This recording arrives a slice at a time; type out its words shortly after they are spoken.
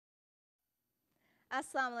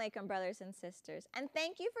Assalamu alaikum, brothers and sisters, and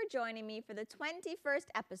thank you for joining me for the 21st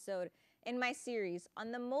episode in my series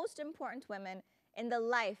on the most important women in the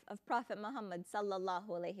life of Prophet Muhammad sallallahu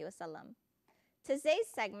alaihi wasallam. Today's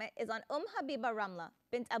segment is on Habiba Ramla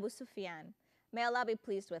bint Abu Sufyan. May Allah be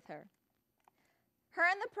pleased with her. Her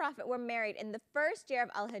and the Prophet were married in the first year of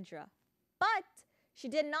Al-Hijrah, but she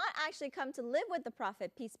did not actually come to live with the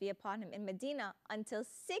Prophet, peace be upon him, in Medina until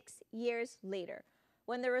 6 years later,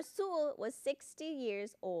 when the Rasool was 60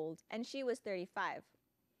 years old and she was 35.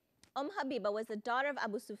 Habiba was the daughter of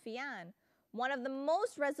Abu Sufyan, one of the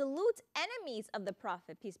most resolute enemies of the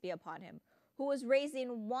Prophet, peace be upon him, who was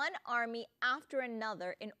raising one army after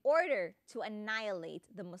another in order to annihilate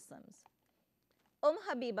the Muslims.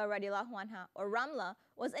 Habiba radiallahu anha, or Ramla,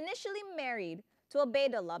 was initially married to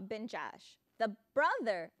Ubaidullah bin Jahsh, the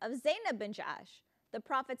brother of Zainab bin Jahsh, the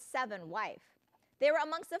Prophet's seventh wife. They were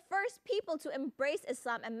amongst the first people to embrace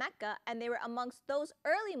Islam in Mecca, and they were amongst those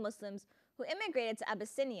early Muslims who immigrated to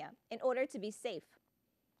Abyssinia in order to be safe.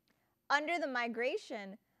 Under the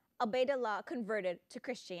migration, Ubaidullah converted to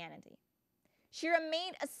Christianity. She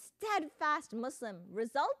remained a steadfast Muslim,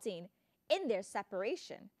 resulting in their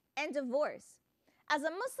separation and divorce, as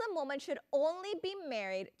a Muslim woman should only be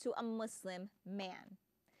married to a Muslim man.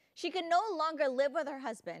 She could no longer live with her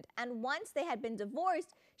husband, and once they had been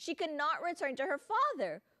divorced, she could not return to her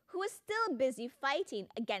father, who was still busy fighting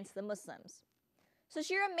against the Muslims. So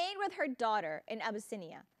she remained with her daughter in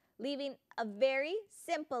Abyssinia, living a very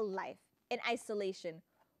simple life in isolation,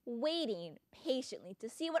 waiting patiently to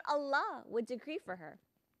see what Allah would decree for her.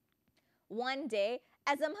 One day,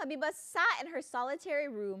 as Habiba sat in her solitary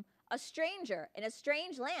room, a stranger in a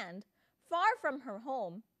strange land, far from her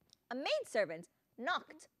home, a maidservant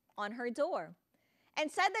knocked on her door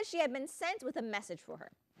and said that she had been sent with a message for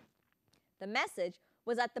her. The message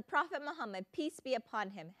was that the Prophet Muhammad, peace be upon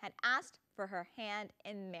him, had asked for her hand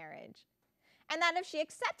in marriage, and that if she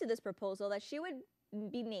accepted this proposal, that she would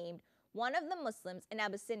be named one of the Muslims in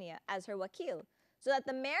Abyssinia as her wakil, so that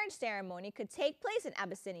the marriage ceremony could take place in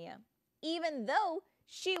Abyssinia, even though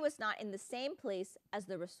she was not in the same place as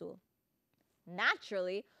the Rasool.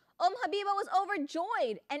 Naturally, Habiba was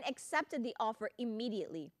overjoyed and accepted the offer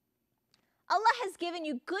immediately. Allah has given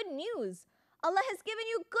you good news. Allah has given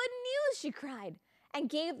you good news, she cried, and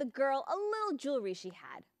gave the girl a little jewelry she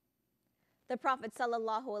had. The Prophet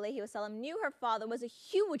ﷺ knew her father was a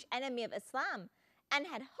huge enemy of Islam and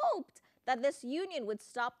had hoped that this union would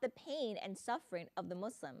stop the pain and suffering of the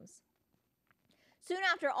Muslims. Soon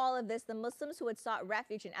after all of this, the Muslims who had sought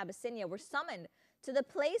refuge in Abyssinia were summoned to the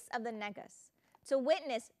place of the Negus to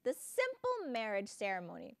witness the simple marriage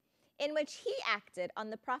ceremony in which he acted on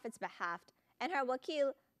the Prophet's behalf, and her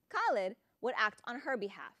wakil, Khalid, would act on her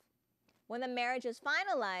behalf. When the marriage was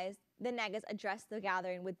finalized, the Negus addressed the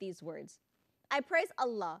gathering with these words: "I praise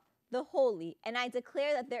Allah, the Holy, and I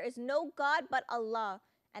declare that there is no God but Allah,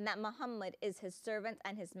 and that Muhammad is his servant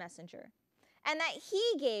and his messenger, and that he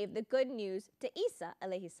gave the good news to Isa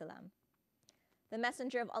alayhi salam. The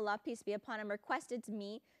messenger of Allah, peace be upon him, requested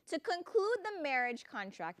me to conclude the marriage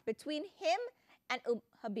contract between him and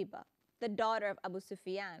Habiba, the daughter of Abu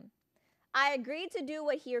Sufyan. I agreed to do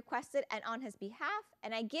what he requested and on his behalf,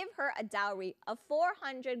 and I give her a dowry of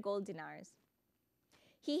 400 gold dinars.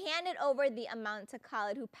 He handed over the amount to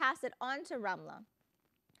Khalid, who passed it on to Ramla.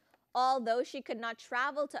 Although she could not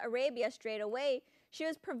travel to Arabia straight away, she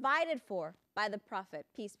was provided for by the Prophet,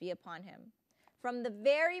 peace be upon him, from the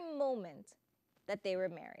very moment that they were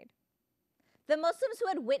married. The Muslims who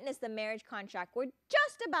had witnessed the marriage contract were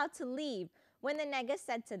just about to leave when the Negus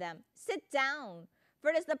said to them, 'Sit down, for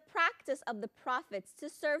it is the practice of the prophets to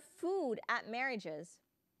serve food at marriages.'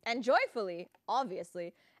 And joyfully,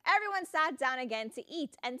 obviously, everyone sat down again to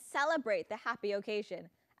eat and celebrate the happy occasion,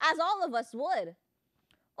 as all of us would.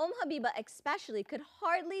 Habiba especially could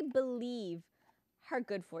hardly believe her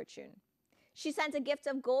good fortune. She sent a gift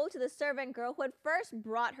of gold to the servant girl who had first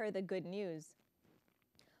brought her the good news.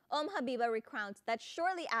 Habiba recounts that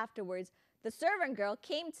shortly afterwards, the servant girl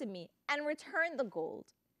came to me and returned the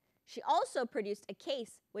gold. She also produced a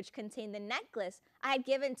case which contained the necklace I had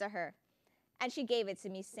given to her, and she gave it to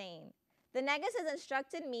me, saying, 'The Negus has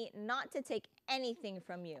instructed me not to take anything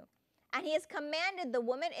from you, and he has commanded the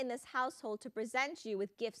women in this household to present you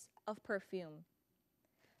with gifts of perfume.'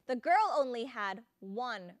 The girl only had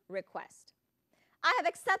one request. 'I have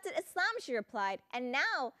accepted Islam,' she replied, 'and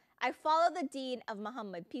now I follow the deen of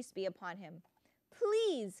Muhammad, peace be upon him.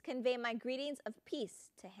 Please convey my greetings of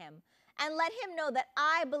peace to him, and let him know that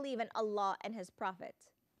I believe in Allah and his Prophet.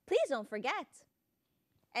 Please don't forget.'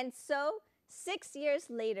 And so, 6 years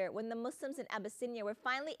later, when the Muslims in Abyssinia were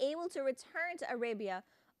finally able to return to Arabia,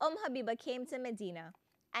 Habiba came to Medina,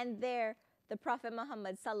 and there the Prophet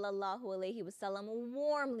Muhammad sallallahu alaihi wasallam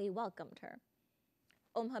warmly welcomed her.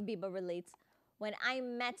 Habiba relates, when I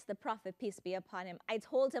met the Prophet, peace be upon him, I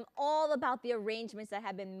told him all about the arrangements that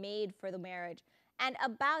had been made for the marriage and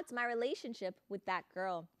about my relationship with that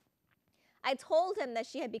girl. I told him that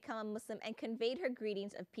she had become a Muslim and conveyed her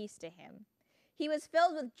greetings of peace to him. He was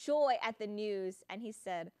filled with joy at the news, and he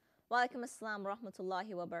said, Wa alaikum assalam wa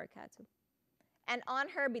rahmatullahi wa barakatuh. And on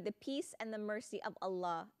her be the peace and the mercy of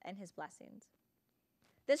Allah and His blessings.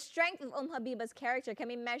 The strength of Habiba's character can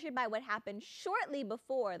be measured by what happened shortly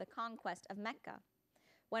before the conquest of Mecca,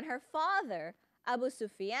 when her father, Abu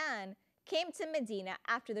Sufyan, came to Medina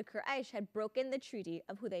after the Quraysh had broken the Treaty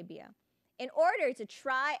of Hudaybiyah in order to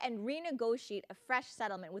try and renegotiate a fresh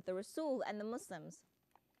settlement with the Rasool and the Muslims.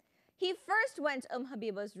 He first went to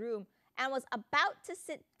Habiba's room and was about to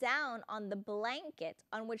sit down on the blanket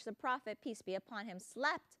on which the Prophet, peace be upon him,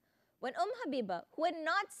 slept, when Habiba, who had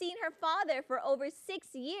not seen her father for over 6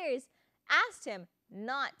 years, asked him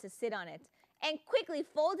not to sit on it and quickly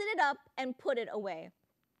folded it up and put it away.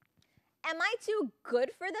 Am I too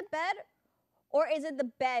good for the bed? Or is it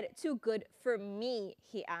the bed too good for me?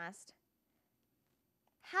 He asked.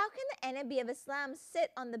 How can the enemy of Islam sit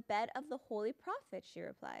on the bed of the Holy Prophet? She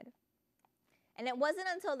replied. And it wasn't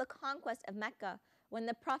until the conquest of Mecca, when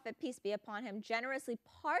the Prophet, peace be upon him, generously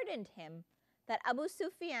pardoned him, that Abu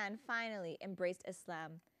Sufyan finally embraced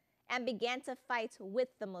Islam and began to fight with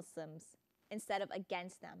the Muslims instead of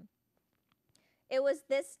against them. It was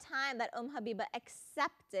this time that Habiba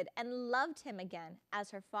accepted and loved him again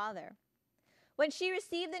as her father. When she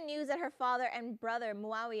received the news that her father and brother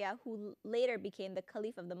Muawiyah, who later became the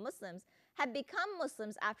Caliph of the Muslims, had become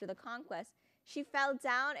Muslims after the conquest, she fell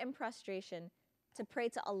down in prostration to pray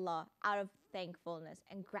to Allah out of thankfulness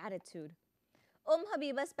and gratitude.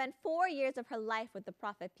 Habiba spent 4 years of her life with the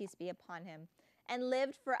Prophet, peace be upon him, and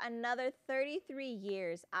lived for another 33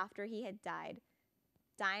 years after he had died,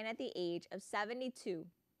 dying at the age of 72.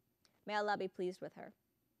 May Allah be pleased with her.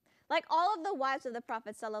 Like all of the wives of the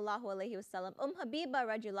Prophet sallallahu alaihi wasallam, Habiba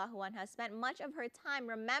radiallahu anha spent much of her time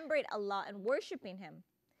remembering Allah and worshiping Him.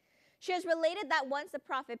 She has related that once the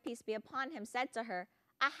Prophet, peace be upon him, said to her,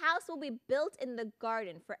 a house will be built in the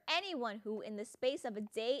garden for anyone who, in the space of a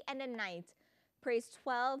day and a night, prays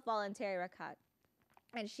 12 voluntary rakat.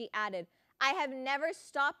 And she added, I have never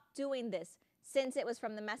stopped doing this since it was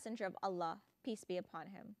from the Messenger of Allah, peace be upon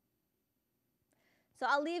him. So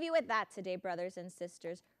I'll leave you with that today, brothers and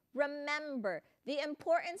sisters. Remember the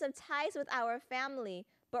importance of ties with our family,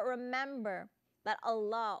 but remember that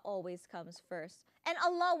Allah always comes first. And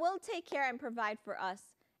Allah will take care and provide for us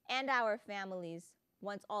and our families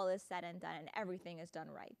once all is said and done and everything is done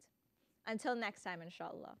right. Until next time,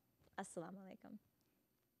 inshallah. Assalamu alaikum.